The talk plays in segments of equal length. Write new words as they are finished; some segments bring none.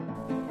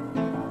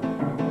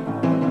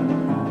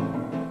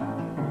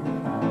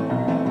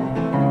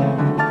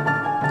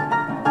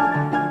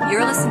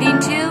listening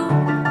to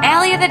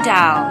Alley of the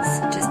Dolls,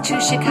 just two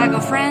Chicago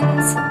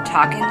friends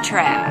talking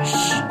trash.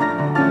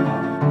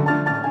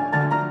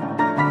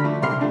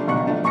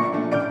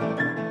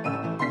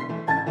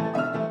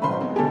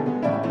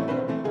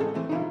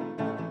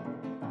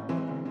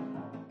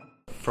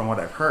 From what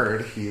I've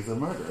heard, he's a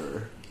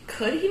murderer.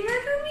 Could he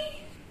murder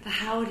me? But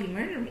how would he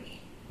murder me?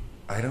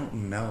 I don't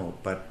know,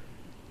 but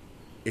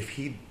if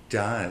he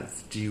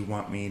does, do you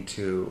want me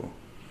to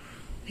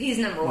He's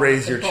number one.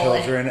 raise your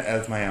children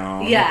as my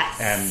own?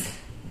 Yes. And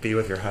be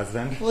with your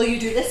husband? Will you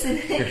do this in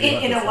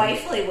a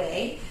wifely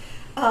way?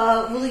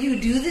 Will you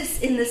do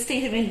this in the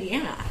state of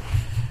Indiana?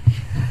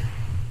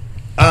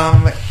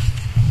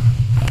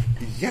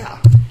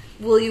 Yeah.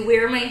 Will you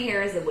wear my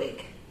hair as a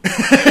wig?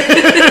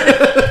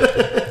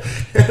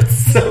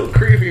 It's so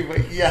creepy,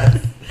 but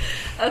yes.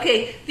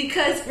 Okay,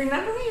 because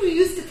remember when we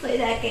used to play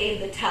that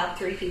game, the top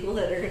 3 people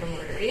that are going to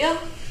murder you?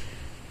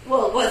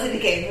 Well, it wasn't a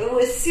game. It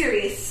was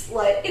serious.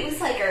 It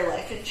was like our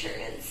life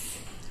insurance.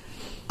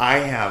 I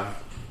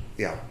have,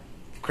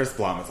 Chris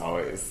Blum is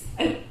always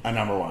a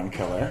number one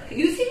killer.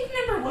 You think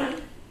number 1?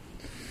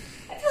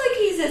 I feel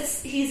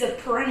like he's a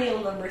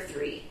perennial number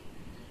 3.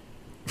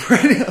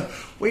 Perennial?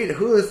 Wait,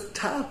 who is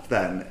top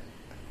then?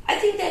 I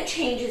think that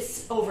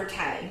changes over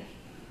time.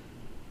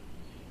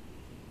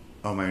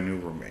 Oh, my new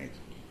roommate.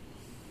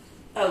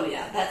 Oh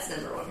yeah, that's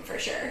number 1 for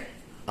sure.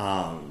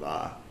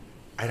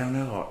 I don't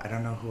know. I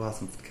don't know who else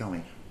wants to kill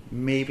me.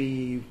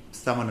 Maybe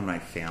someone in my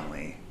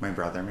family. My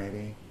brother,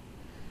 maybe.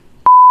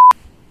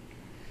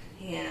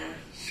 Yeah.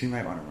 She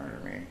might want to murder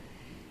me.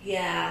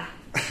 Yeah.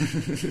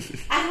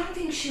 I don't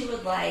think she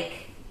would,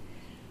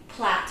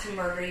 plot to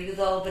murder you,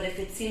 though, but if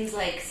it seems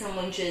like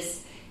someone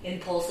just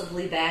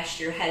impulsively bashed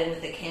your head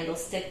with a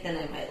candlestick, then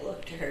I might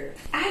look to her.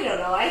 I don't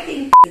know. I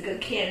think a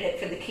good candidate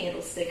for the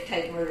candlestick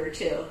type murder,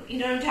 too. You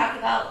know what I'm talking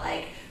about?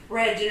 We're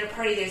at a dinner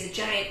party, there's a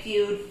giant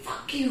feud,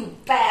 fuck you,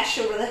 bash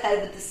over the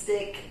head with the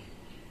stick.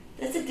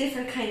 That's a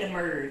different kind of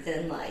murder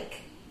than,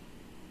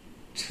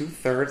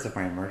 2/3 of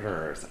my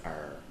murderers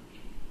are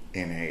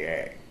in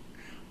AA.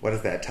 What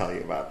does that tell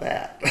you about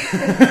that?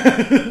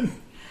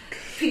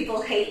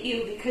 People hate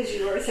you because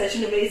you are such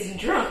an amazing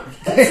drunk.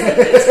 That's what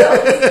it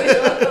tells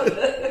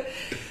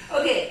you.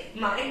 Okay,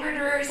 my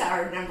murderers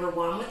are number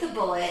 1 with a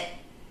bullet,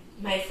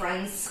 my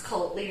friend's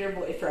cult leader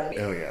boyfriend.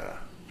 Oh, yeah.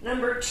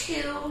 Number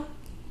 2,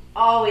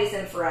 always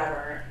and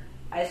forever,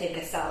 I think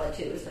a solid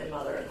 2 is my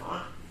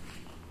mother-in-law.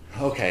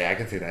 Okay, I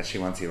can see that. She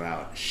wants you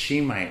out. She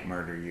might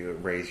murder you,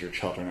 raise your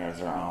children as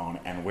her own,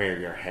 and wear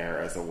your hair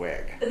as a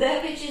wig.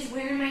 That bitch is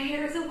wearing my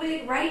hair as a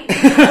wig right now.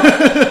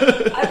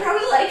 I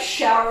probably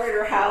shower at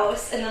her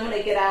house, and then when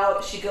I get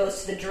out, she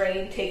goes to the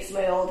drain, takes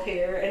my old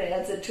hair, and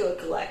adds it to a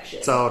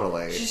collection.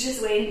 Totally. She's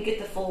just waiting to get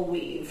the full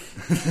weave.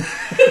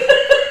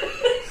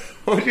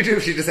 What would you do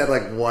if she just had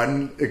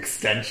one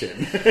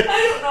extension?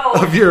 I don't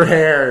know. Of your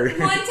hair.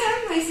 One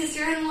time, my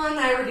sister-in-law and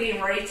I were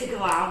getting ready to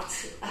go out,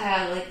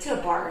 to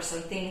a bar or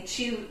something.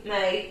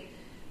 My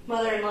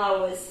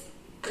mother-in-law was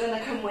going to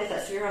come with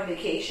us. We were on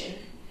vacation.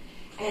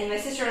 And my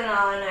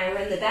sister-in-law and I were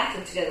in the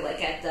bathroom together,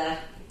 at the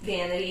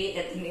vanity,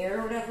 at the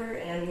mirror or whatever,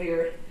 and we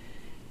were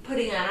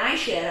putting on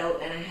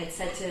eyeshadow, and I had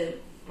said to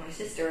my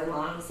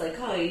sister-in-law, I was like,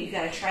 oh, you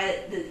gotta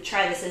try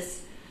this.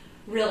 It's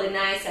really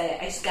nice.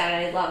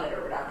 I love it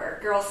or whatever.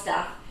 Girl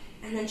stuff.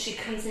 And then she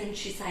comes in and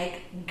she's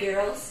like,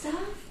 girl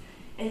stuff?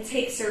 And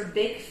takes her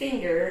big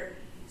finger,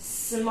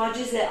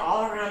 smudges it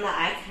all around the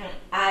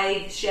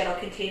eyeshadow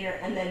container,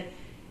 and then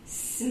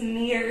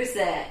smears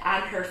it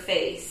on her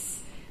face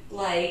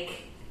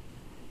like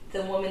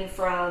the woman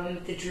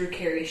from the Drew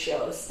Carey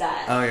Show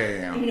style. Oh,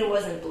 yeah. I mean, it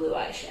wasn't blue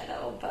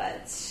eyeshadow,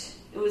 but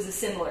it was a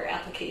similar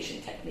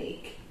application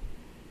technique.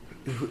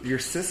 Your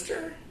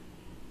sister?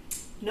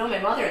 No, my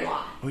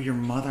mother-in-law. Oh, your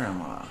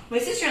mother-in-law. My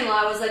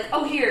sister-in-law was like,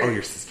 oh, here. Oh,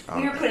 your sister.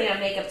 Oh, we were putting on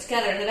makeup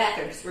together in the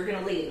bathroom because we were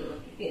going to leave,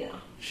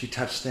 She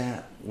touched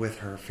that with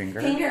her finger?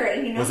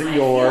 And was it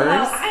yours?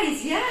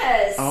 Eyes,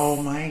 yes. Oh,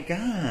 my God.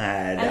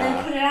 And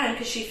then put it on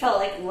because she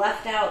felt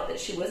left out that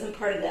she wasn't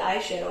part of the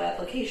eyeshadow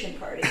application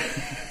party.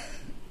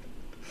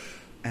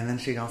 And then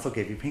she also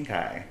gave you pink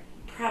eye.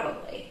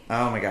 Probably.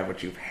 Oh, my God,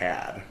 what you've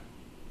had.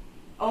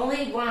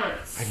 Only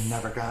once. I've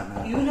never gotten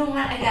it. You know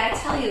what? I gotta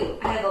tell you,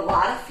 I have a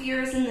lot of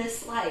fears in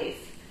this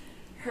life.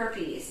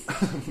 Herpes,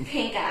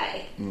 pink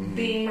eye,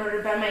 being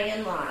murdered by my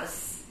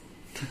in-laws,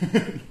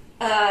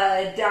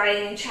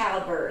 dying in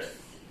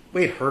childbirth.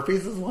 Wait,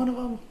 herpes is one of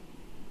them?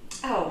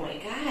 Oh my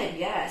God,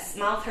 yes.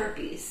 Mouth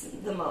herpes,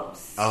 the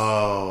most.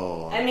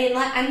 Oh. I mean,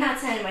 I'm not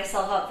signing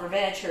myself up for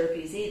vag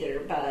herpes either,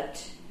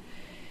 but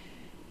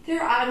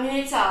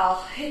it's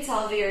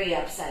all very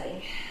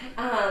upsetting.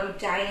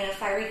 Dying in a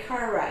fiery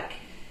car wreck.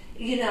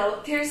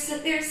 There's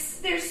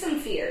some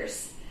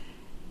fears,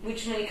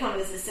 which may come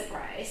as a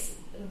surprise.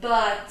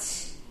 But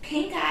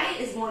pink eye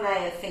is one I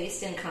have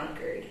faced and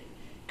conquered.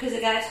 Because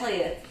I gotta tell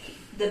you,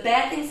 the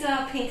bad things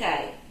about pink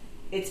eye,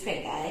 it's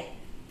pink eye.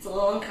 It's a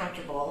little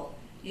uncomfortable.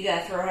 You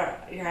gotta throw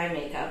out your eye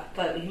makeup,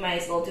 but you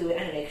might as well do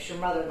it anyway because your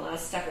mother-in-law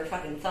stuck her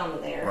fucking thumb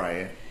in there.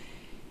 Right.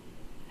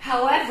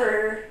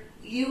 However,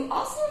 you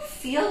also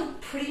feel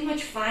pretty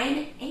much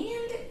fine,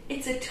 and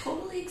it's a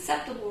totally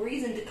acceptable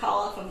reason to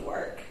call off of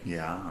work.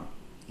 Yeah,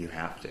 you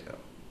have to.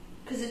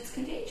 Because it's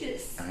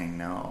contagious. I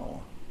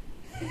know.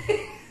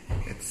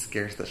 It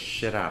scares the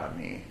shit out of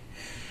me.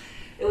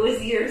 It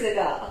was years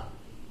ago.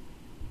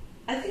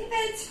 I think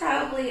that's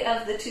probably,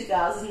 of the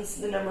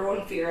 2000s, the number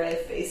one fear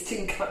I've faced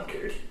and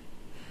conquered.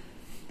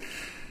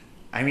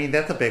 I mean,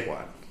 that's a big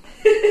one.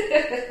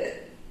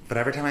 But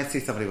every time I see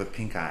somebody with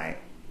pink eye,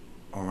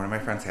 or one of my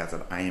friends has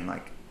it, I am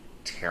like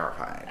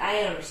terrified. I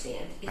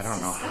understand. I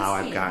don't know how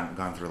I've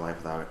gone through life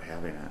without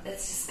having it.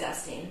 That's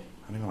disgusting.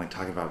 I don't even like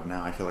talking about it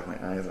now. I feel like my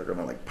eyes are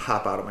gonna like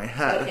pop out of my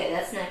head. Okay,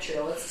 that's not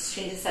true. Let's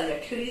change the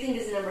subject. Who do you think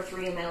is number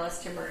 3 on my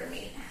list to murder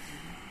me?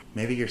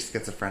 Maybe your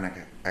schizophrenic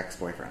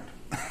ex-boyfriend.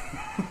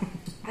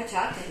 I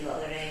talked to him the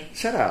other day.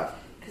 Shut up.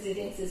 Because he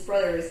thinks his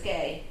brother is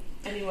gay.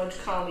 And he wanted to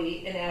call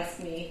me and ask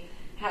me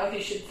how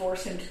he should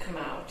force him to come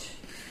out.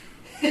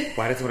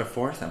 Why does he want to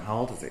force him? How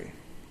old is he?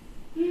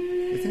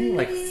 Isn't he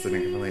like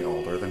significantly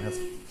older than his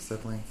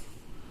siblings?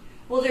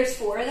 Well, there's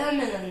 4 of them,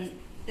 and then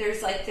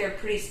there's like, they're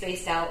pretty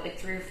spaced out, like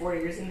 3 or 4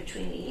 years in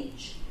between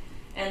each.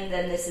 And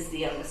then this is the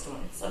youngest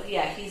one. So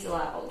yeah, he's a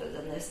lot older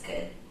than this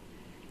kid.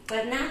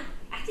 But not,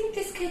 I think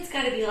this kid's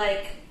got to be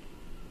like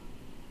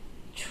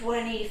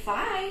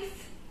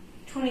 25,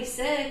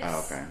 26.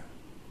 Oh, okay.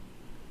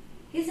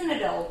 He's an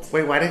adult.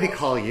 Wait, why did he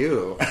call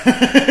you?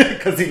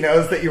 Because he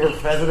knows that you were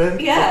president of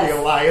the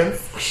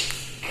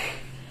alliance?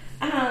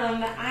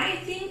 I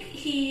think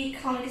he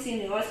called me because he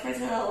knew I was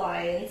president of the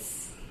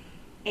alliance,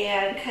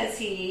 and because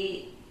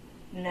he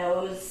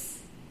knows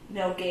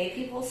no gay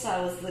people, so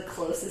I was the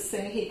closest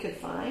thing he could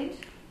find.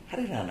 How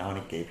do you not know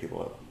any gay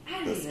people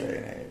at this day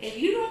and age? If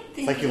you don't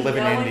think it's like you live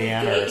in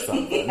Indiana or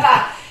something.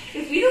 Yeah.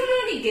 If you don't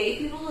know any gay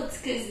people, it's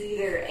because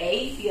either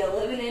A, you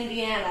live in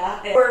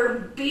Indiana,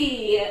 or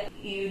B,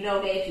 you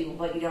know gay people,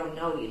 but you don't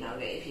know you know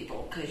gay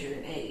people because you're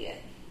an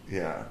idiot.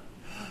 Yeah.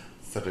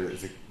 So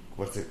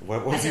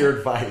what was your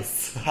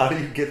advice? How do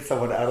you get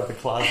someone out of the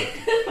closet?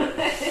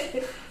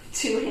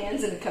 2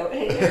 hands and a coat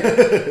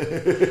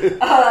hanger.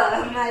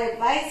 My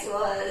advice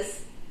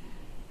was,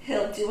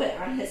 he'll do it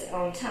on his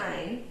own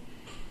time.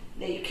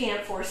 That you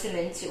can't force him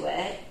into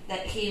it.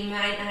 That he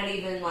might not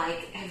even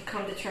have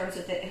come to terms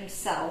with it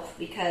himself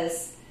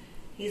because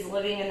he's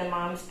living in the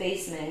mom's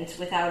basement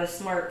without a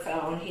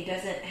smartphone. He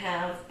doesn't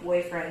have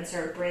boyfriends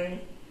or bring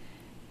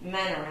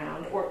men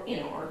around, or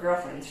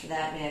girlfriends for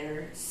that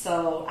matter.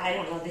 So I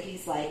don't know that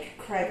he's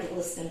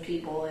Craigslisting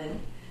people in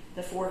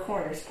the Four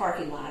Corners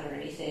parking lot or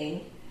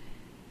anything.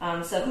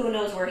 So who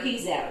knows where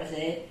he's at with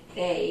it?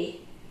 A.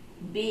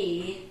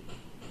 B.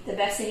 The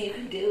best thing you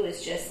can do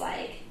is just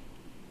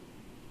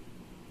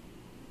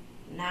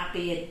not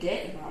be a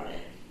dick about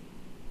it,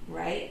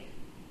 right?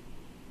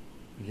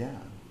 Yeah.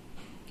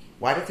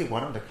 Why does he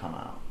want him to come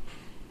out?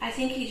 I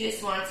think he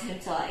just wants him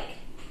to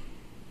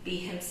be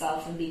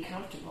himself and be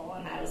comfortable.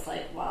 And I was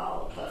like,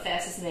 well, the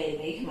fastest way to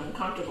make him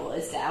uncomfortable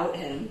is to out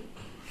him.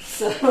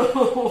 So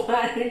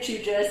why don't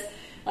you just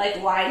why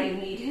do you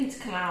need him to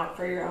come out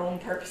for your own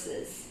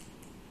purposes?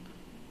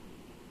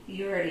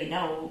 You already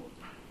know,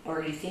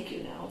 or you think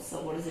you know.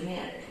 So what does it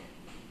matter?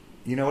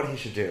 You know what he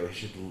should do? He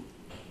should.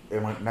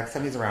 Next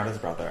time he's around his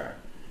brother,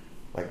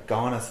 go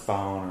on his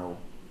phone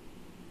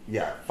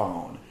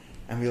phone,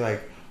 and be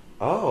like,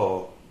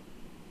 oh,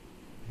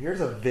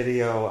 here's a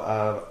video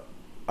of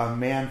a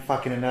man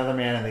fucking another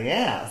man in the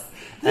ass.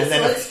 And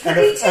then if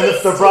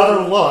the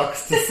brother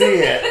looks to see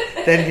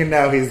it, then you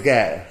know he's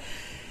gay.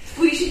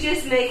 We should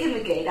just make him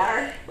a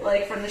gaydar,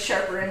 from the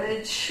Sharper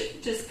Image.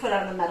 Just put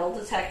on the metal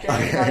detector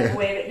and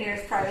wave it near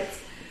his privates.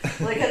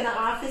 In the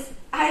Office.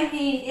 I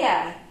mean,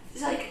 yeah.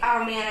 It's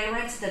oh man, I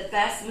rented the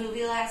best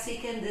movie last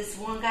weekend. This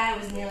one guy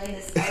was nailing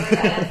this other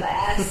guy up the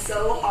ass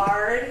so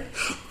hard.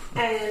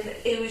 And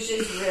it was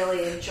just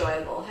really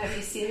enjoyable. Have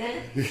you seen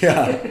it?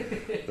 Yeah.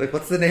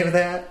 What's the name of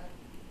that?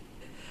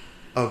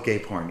 Oh, gay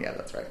porn. Yeah,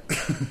 that's right.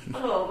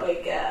 Oh my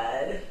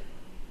god.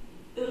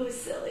 It was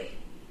silly.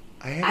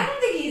 I don't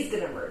think he's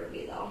gonna murder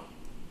me, though.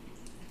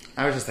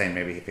 I was just saying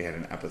maybe if he had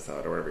an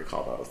episode or whatever you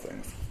call those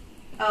things.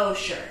 Oh,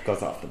 sure.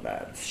 Goes off the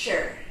bed.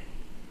 Sure.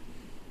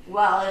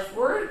 Well, if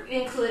we're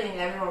including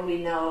everyone we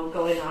know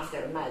going off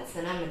their meds,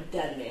 then I'm a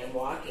dead man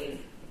walking.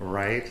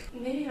 Right?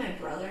 Maybe my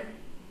brother.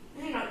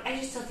 I don't know. I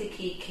just don't think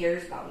he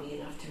cares about me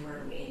enough to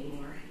murder me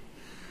anymore.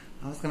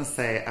 I was gonna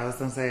say,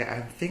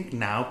 I think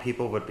now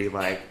people would be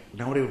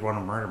nobody would want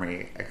to murder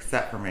me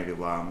except for maybe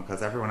Lum,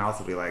 because everyone else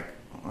would be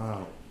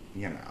oh,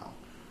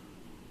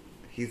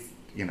 he's,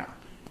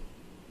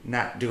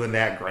 not doing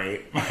that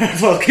great. Might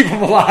as well keep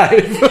him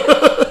alive.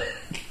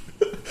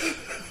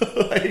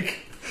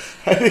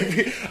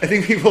 I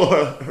think people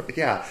are,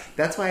 yeah,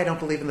 that's why I don't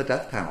believe in the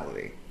death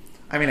penalty.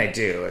 I mean, I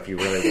do if you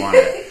really want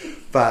it,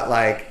 but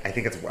I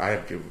think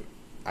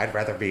I'd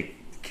rather be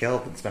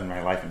killed than spend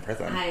my life in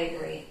prison. I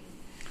agree.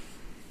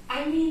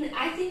 I mean,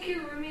 I think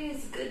your roommate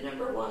is good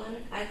number 1.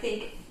 I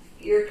think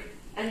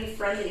any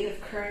friend that you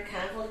have current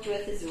conflict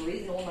with is a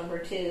reasonable number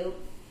 2.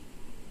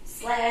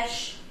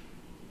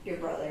 / your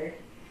brother.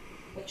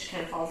 which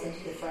kind of falls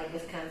into the friend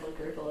with conflict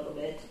group a little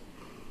bit.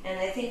 And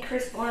I think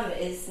Chris Blum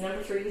is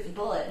number 3 with a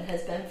bullet and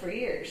has been for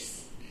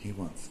years. He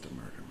wants to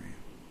murder me.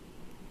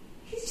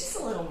 He's just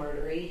a little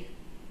murdery.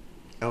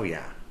 Oh,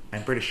 yeah.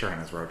 I'm pretty sure on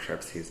his road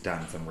trips he's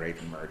done some rape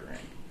and murdering.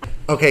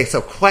 Okay,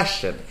 so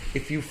question.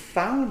 If you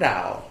found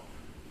out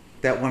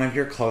that one of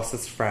your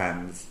closest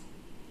friends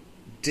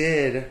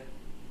did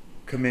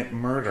commit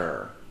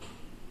murder,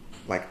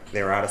 like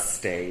they were out of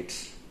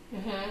state,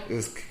 it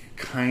was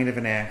kind of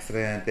an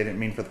accident, they didn't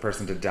mean for the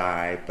person to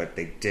die, but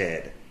they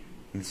did,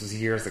 and this was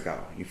years ago,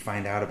 you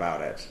find out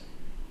about it,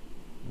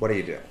 what do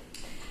you do?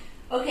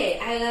 Okay,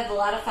 I have a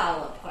lot of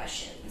follow-up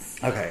questions.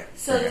 Okay.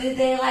 So did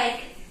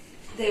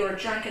they were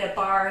drunk at a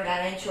bar and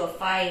got into a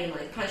fight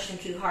and punched him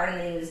too hard and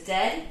then he was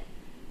dead?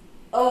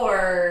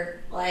 Or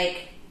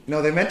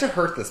no, they meant to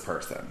hurt this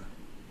person.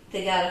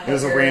 They got a hooker. It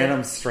was a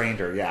random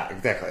stranger, yeah,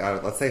 exactly.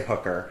 Let's say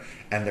hooker,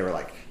 and they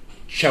were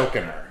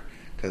choking her,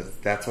 because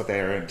that's what they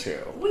are into.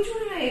 Which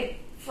one of my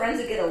friends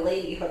would get a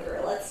lady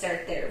hooker? Let's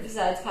start there,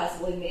 besides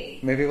possibly me.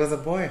 Maybe it was a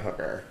boy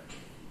hooker.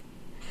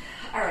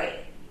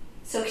 Alright,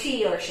 so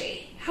he or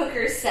she.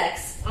 Hooker,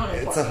 sex,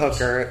 unimportant. It's a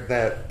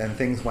hooker and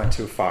things went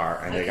too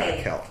far, and they got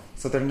killed.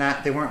 So they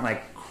weren't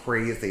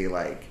crazy,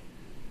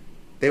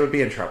 they would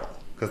be in trouble,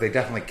 because they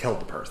definitely killed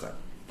the person.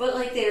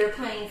 But they were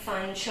playing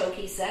fun,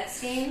 choky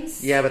sex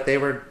games? Yeah, but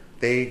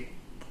they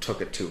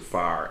took it too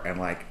far,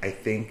 and I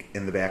think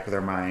in the back of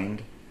their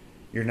mind,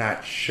 you're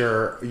not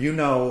sure, you're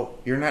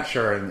not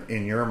sure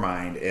in your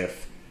mind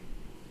if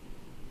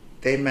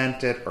they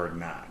meant it or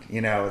not.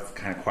 It's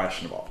kind of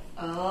questionable.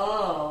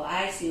 Oh,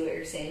 I see what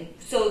you're saying.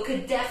 So it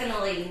could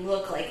definitely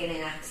look like an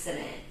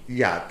accident.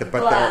 Yeah,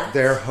 but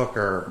they're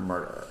hooker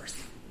murderers.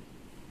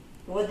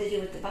 What did they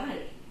do with the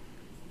body?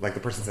 The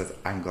person says,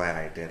 I'm glad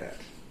I did it.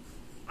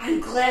 I'm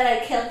glad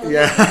I killed them.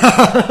 Yeah.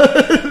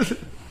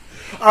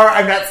 Or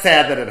I'm not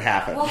sad that it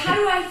happened. Well, how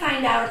do I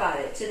find out about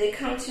it? Do they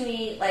come to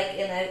me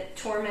in a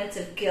torment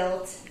of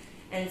guilt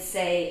and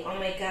say, "Oh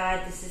my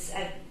God,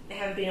 I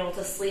haven't been able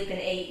to sleep in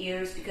 8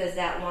 years because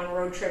that one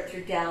road trip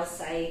through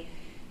Dallas, I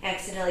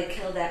accidentally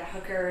killed that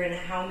hooker, and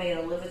how am I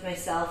going to live with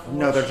myself?"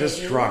 No, they're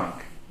just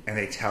drunk, and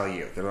they tell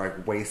you.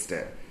 They're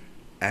wasted,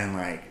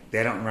 and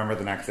they don't remember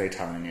the next day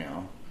telling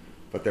you,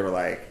 but they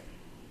were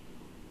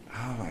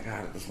oh my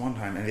God, this one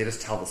time, and they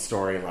just tell the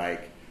story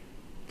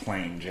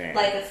plain Jane.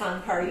 Like a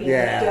fun party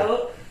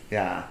anecdote?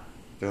 Yeah.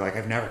 They're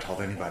I've never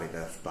told anybody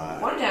this,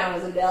 but... One time I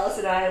was in Dallas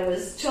and I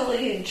was totally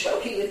getting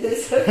choky with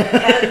this hooker,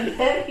 and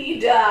then he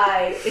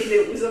died, and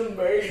it was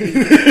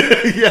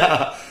amazing.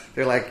 Yeah.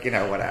 They're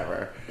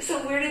whatever. So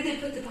where did they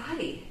put the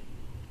body?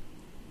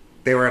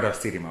 They were at a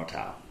seedy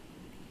motel.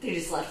 They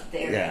just left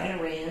it there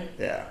and ran?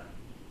 Yeah.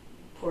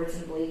 Poured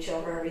some bleach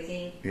over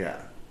everything?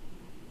 Yeah.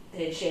 They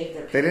didn't shave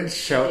their... They didn't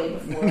show... The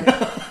day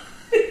before.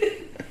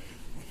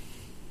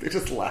 They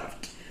just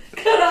left.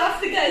 Cut off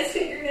the guy's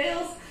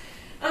fingernails.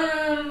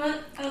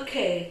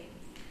 Okay.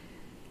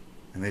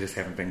 And they just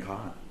haven't been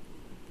caught.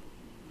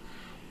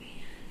 Oh, man.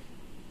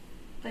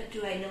 But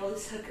do I know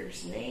this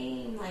hooker's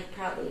name?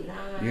 Probably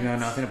not. You know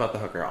nothing about the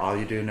hooker. All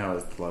you do know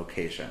is the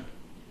location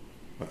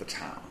of the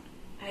town.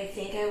 I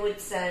think I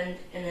would send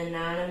an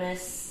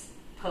anonymous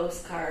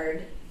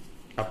postcard.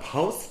 A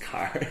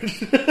postcard?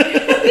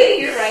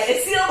 You're right.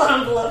 A sealed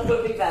envelope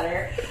would be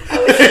better.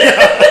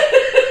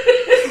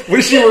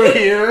 Wish you were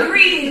here.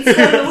 Greetings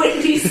from the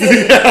Windy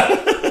City.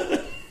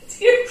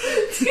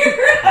 Dear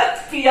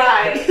FBI,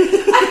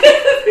 I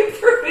have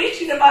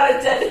information about a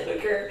dead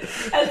hooker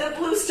at the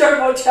Blue Star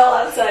Motel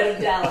outside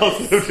of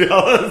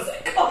Dallas.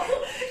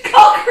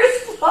 Call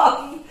Chris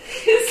Plum.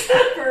 His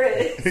number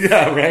is...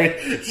 Yeah, right?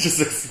 Just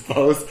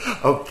expose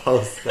a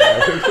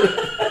postcard.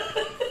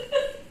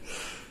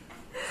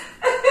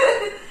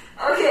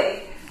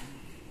 Okay.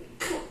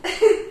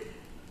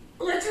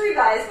 Let's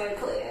revise my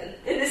plan.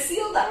 In a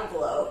sealed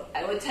envelope,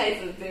 I would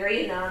type a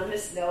very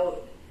anonymous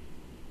note.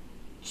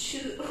 Who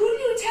do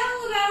you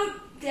tell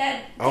about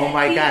dead Oh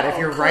my people? God! If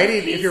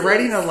you're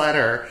writing a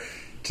letter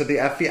to the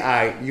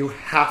FBI, you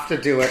have to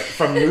do it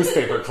from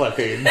newspaper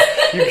clippings.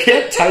 You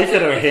can't type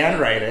it or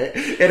handwrite it.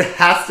 It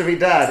has to be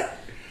done.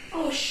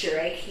 Oh, sure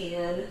I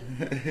can.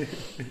 I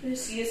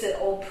just use an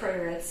old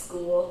printer at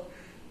school.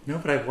 No,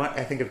 but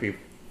I think it'd be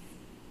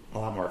a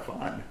lot more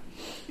fun.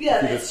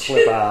 Yeah, you that's just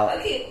clip true. out.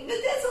 Okay, but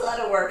that's a lot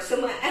of work.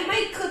 So I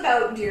might clip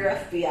out "Dear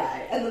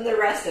FBI" and then the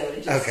rest of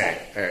it just Okay,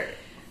 all right.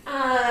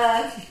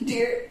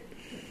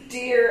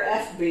 Dear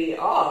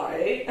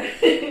FBI.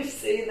 I'm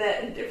saying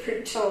that in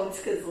different tones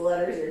because the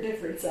letters are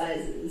different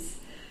sizes.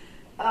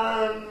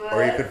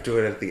 Or you could do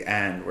it at the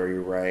end where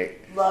you write,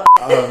 Love.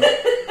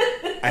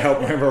 I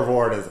hope my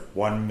reward is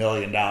 $1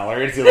 million. You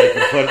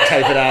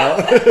type it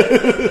out.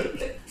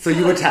 So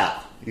you would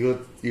tell. You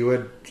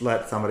would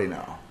let somebody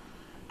know.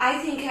 I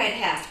think I'd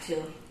have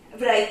to.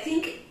 But I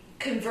think,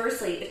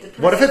 conversely, if the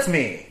person... What if it's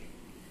me?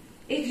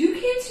 If you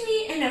came to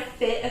me in a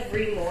fit of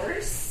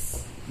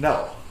remorse...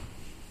 No.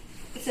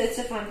 So it's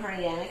a fun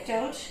party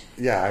anecdote?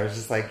 Yeah, I was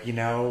just I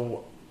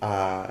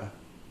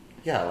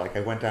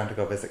went down to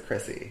go visit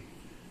Chrissy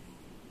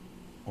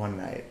one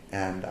night,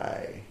 and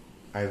I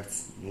I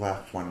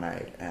left one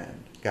night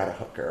and got a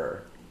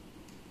hooker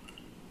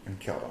and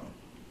killed him.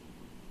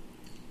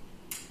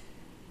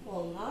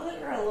 Well, now that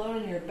we're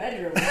alone in your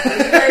bedroom,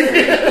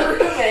 your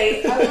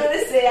roommate, I'm going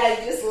to say I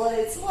just let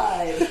it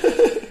slide.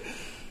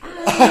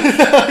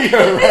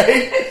 You're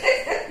right.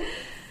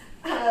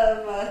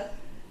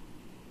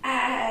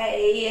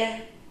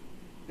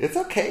 It's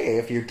okay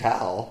if you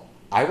tell.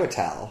 I would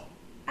tell.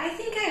 I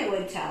think I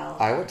would tell.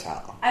 I would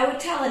tell. I would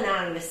tell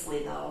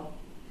anonymously, though.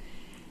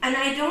 And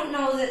I don't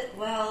know that,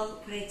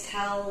 well, would I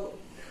tell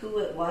who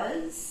it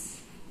was?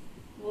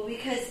 Well,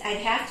 because I'd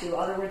have to.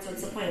 Otherwise,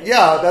 what's the point?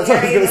 Yeah, that's what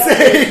I was going to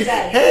say.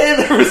 Hey,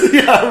 there was,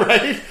 yeah,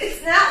 right?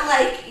 It's not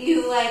like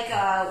you,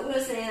 what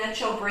was the name of that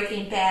show,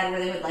 Breaking Bad, where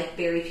they would,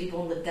 bury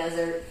people in the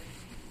desert.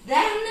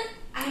 Then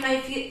I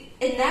might feel,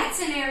 in that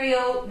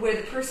scenario where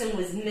the person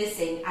was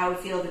missing, I would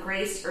feel the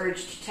greatest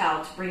urge to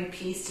tell, to bring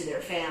peace to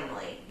their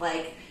family.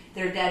 Like,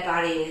 their dead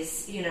body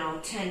is,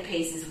 10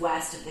 paces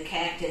west of the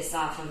cactus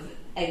off of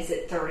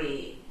exit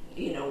 30,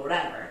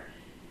 whatever.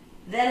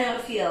 Then I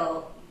would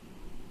feel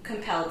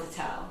compelled to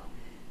tell.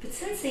 But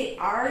since they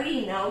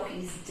already know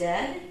he's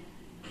dead,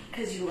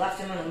 because you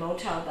left him on a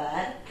motel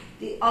bed,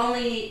 the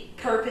only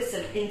purpose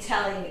of in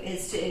telling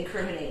is to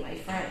incriminate my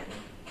friend.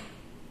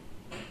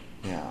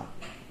 Yeah.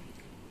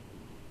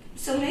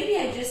 So maybe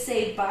I just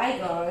say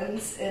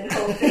bygones and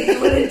hope they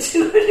wouldn't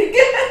do it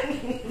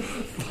again.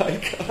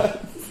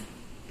 Bygones.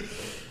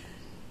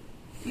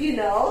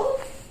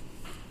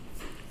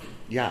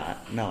 Yeah,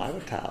 no, I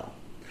would tell.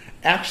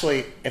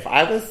 Actually,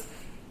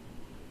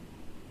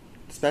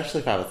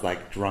 especially if I was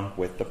drunk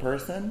with the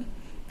person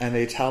and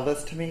they tell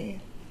this to me,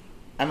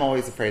 I'm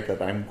always afraid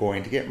that I'm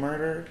going to get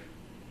murdered.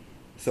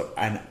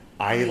 And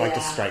I like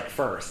to strike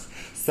first.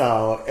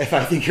 So if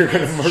I think you're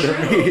going to murder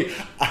me,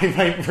 I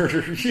might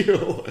murder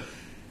you.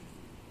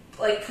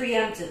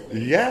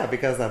 Preemptively. Yeah,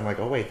 because I'm like,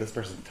 oh wait, this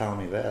person's telling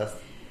me this.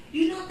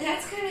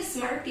 That's kind of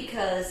smart,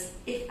 because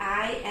if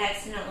I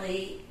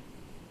accidentally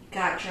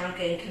got drunk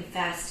and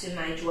confessed to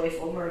my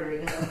joyful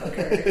murdering of a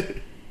hooker,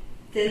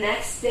 the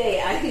next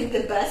day, I think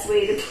the best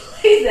way to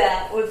play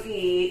that would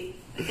be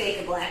fake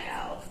a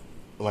blackout.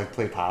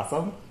 Play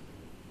possum?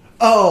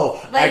 Oh,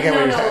 I get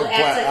what you're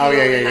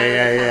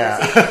saying. Yeah.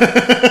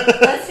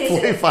 Let's face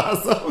play it.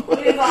 possum.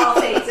 We've all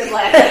faked a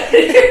blackout.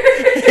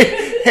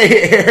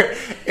 Hey,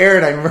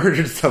 Aaron, I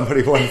murdered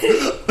somebody once.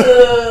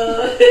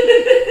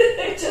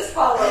 I just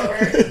fall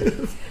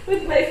over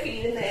with my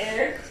feet in the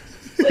air.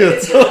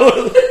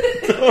 Totally.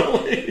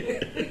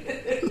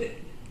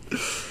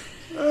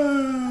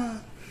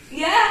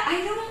 Yeah,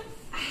 I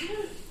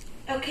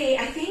don't. Okay,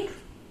 I think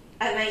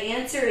my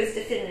answer is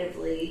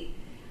definitively,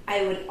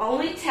 I would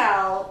only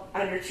tell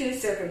under two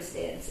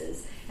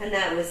circumstances. And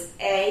that was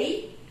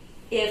A,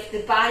 if the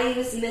body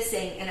was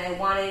missing and I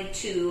wanted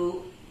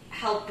to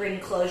help bring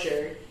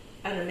closure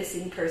on a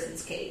missing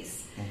person's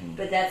case. Mm-hmm.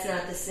 But that's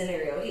not the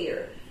scenario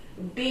here.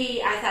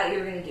 B, I thought you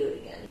were going to do it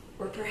again.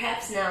 Or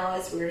perhaps now,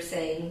 as we were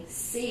saying,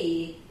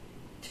 C,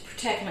 to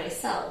protect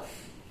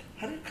myself.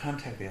 How do you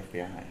contact the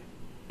FBI?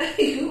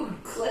 You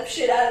clip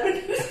shit out of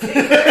a newspaper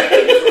and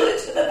glue it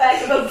to the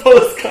back of a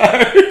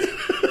postcard.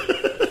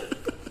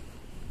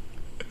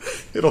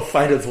 It'll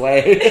find its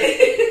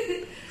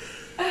way.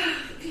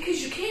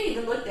 Because you can't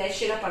even look that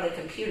shit up on a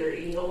computer.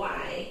 You know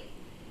why?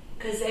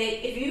 Because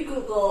if you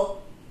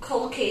Google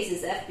cold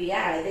cases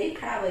FBI, they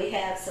probably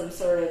have some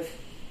sort of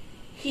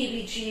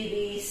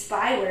heebie-jeebie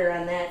spyware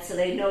on that, so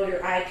they know your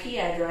IP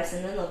address,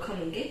 and then they'll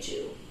come and get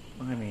you.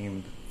 I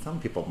mean, some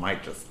people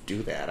might just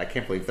do that. I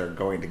can't believe they're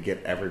going to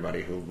get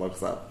everybody who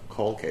looks up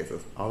cold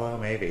cases. Although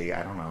maybe,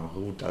 I don't know,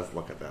 who does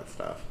look at that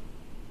stuff.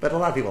 But a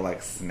lot of people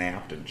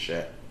Snapped and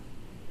shit.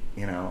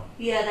 Yeah,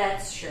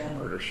 that's true.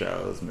 Murder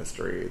shows,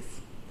 mysteries.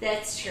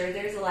 That's true.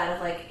 There's a lot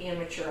of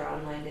amateur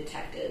online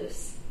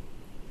detectives.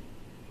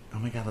 Oh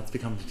my god, let's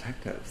become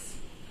detectives.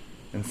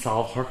 And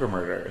solve hooker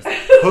murders.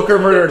 Hooker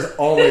murders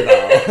only,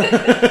 though.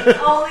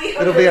 Only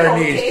hooker It'll be our cold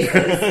niche.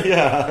 cases.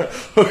 Yeah,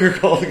 hooker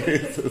cold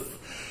cases.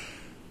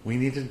 We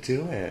need to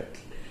do it.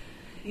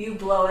 You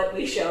blow it,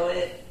 we show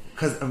it.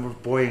 Because we're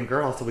boy and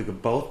girl, so we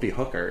could both be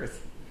hookers.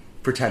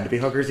 Pretend to be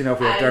hookers, if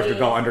we have to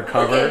go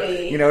undercover,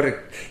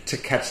 to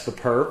catch the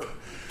perp.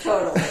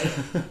 Totally.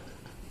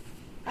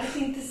 I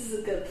think this is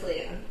a good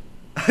plan.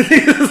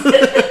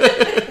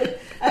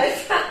 I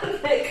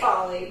found my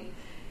calling,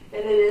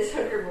 and it is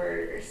hooker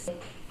murders.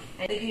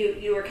 I think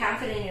you were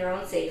confident in your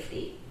own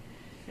safety.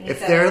 If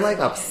they're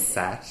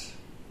upset,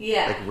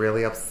 yeah,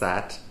 really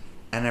upset,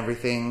 and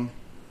everything.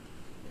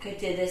 I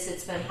did this.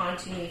 It's been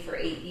haunting me for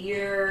 8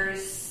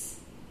 years.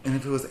 And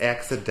if it was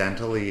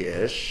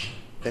accidentally-ish,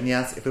 then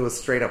yes. If it was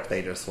straight up,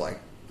 they just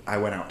I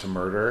went out to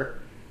murder,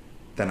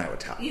 then I would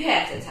tell. You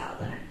have to tell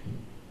them.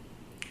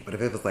 But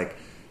if it was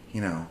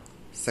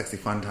sexy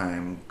fun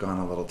time gone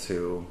a little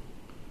too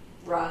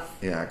rough.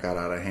 Yeah, got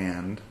out of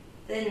hand.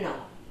 Then no.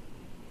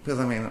 Because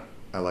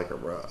I like it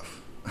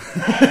rough.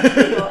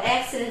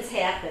 Accidents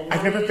happen.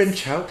 I've never been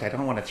choked. I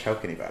don't want to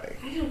choke anybody.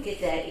 I don't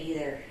get that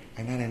either.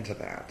 I'm not into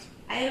that.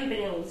 I haven't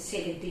been able to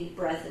take a deep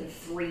breath in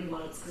 3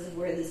 months because of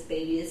where this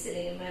baby is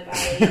sitting in my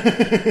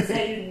body. So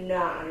I do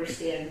not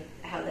understand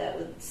how that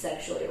would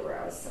sexually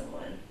arouse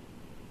someone.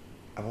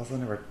 I've also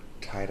never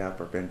tied up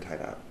or been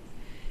tied up.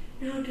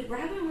 No, did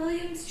Robin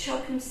Williams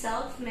choke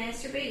himself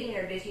masturbating,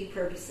 or did he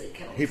purposely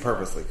kill himself? He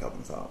purposely killed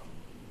himself.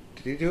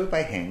 Did he do it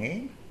by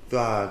hanging?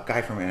 The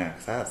guy from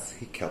NXS,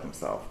 he killed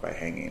himself by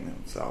hanging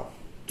himself,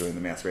 doing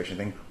the masturbation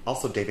thing.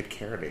 Also, David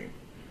Carradine,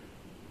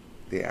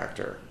 the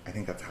actor. I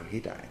think that's how he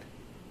died.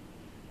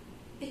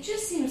 It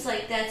just seems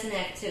like that's an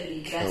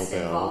activity best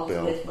involved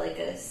with, like,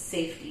 a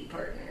safety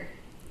partner.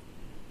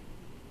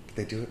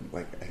 They do it,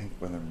 like, I think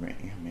when they're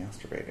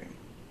masturbating.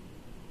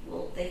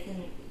 Well,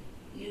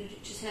 you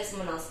just have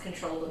someone else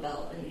control the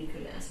belt and you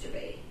can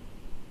masturbate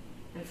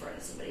in front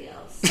of somebody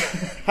else.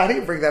 How do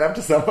you bring that up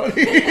to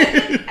somebody?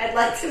 I'd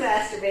like to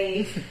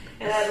masturbate,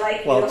 and I'd like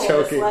you to hold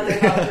this leather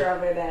belt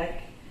around my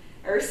neck.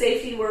 Our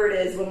safety word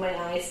is when my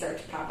eyes start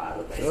to pop out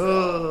of my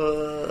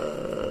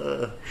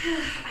skull.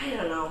 I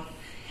don't know.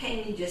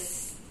 Hanging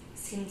just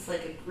seems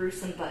like a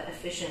gruesome but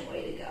efficient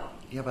way to go.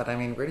 Yeah, but I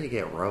mean, where do you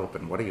get rope,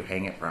 and what do you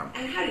hang it from?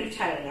 And how do you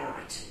tie a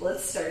knot?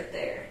 Let's start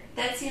there.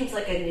 That seems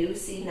like a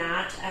noosey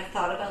knot. I've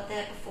thought about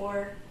that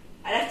before.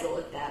 I'd have to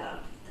look that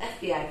up.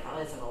 The FBI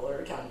probably has an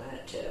alert on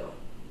that, too.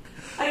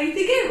 I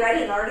think I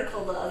read an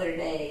article the other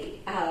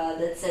day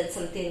that said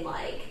something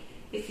like,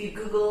 if you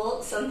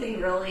Google something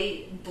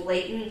really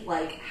blatant,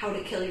 like how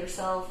to kill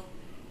yourself,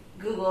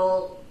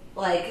 Google,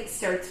 like,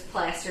 starts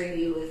plastering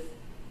you with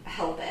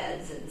help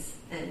ads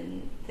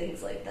and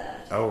things like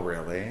that. Oh,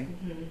 really?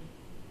 Mm-hmm.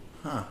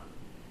 Huh.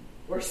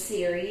 Or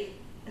Siri.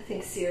 I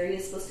think Siri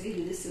is supposed to give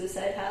you the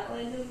suicide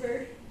hotline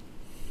number.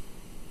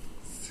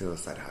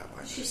 Suicide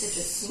hotline. She's such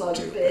a smug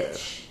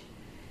bitch.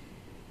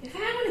 If I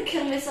want to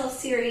kill myself,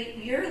 Siri,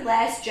 your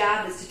last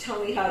job is to tell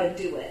me how to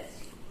do it.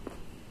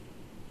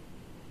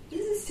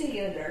 This is taking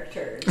a dark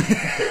turn.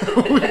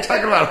 We were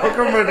talking about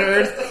hooker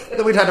murders,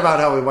 then we talked about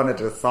how we wanted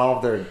to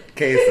solve their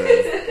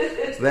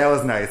cases. So that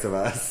was nice of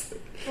us.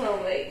 Oh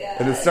my god.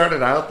 And it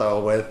started out,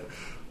 though, with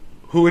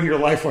who in your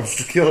life wants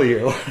to kill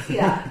you?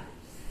 Yeah.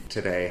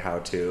 Today, how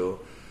to,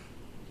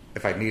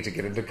 if I need to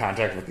get into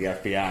contact with the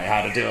FBI,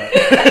 how to do it.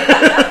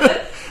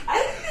 I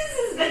think this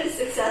has been a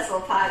successful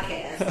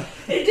podcast.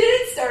 It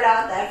didn't start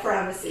out that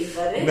promising,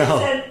 but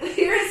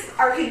here's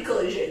our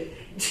conclusion.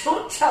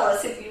 Don't tell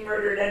us if you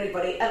murdered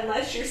anybody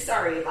unless you're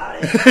sorry about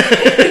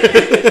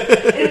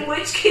it. In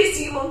which case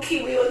we will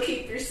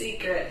keep your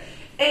secret.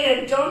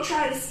 And don't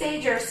try to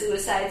stage our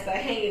suicides by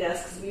hanging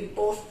us, because we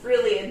both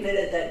really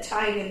admitted that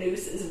tying a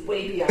noose is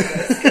way beyond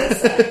our skill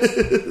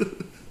set.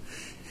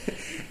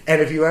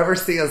 And if you ever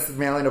see us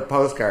mailing a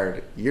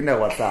postcard, you know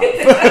what's up.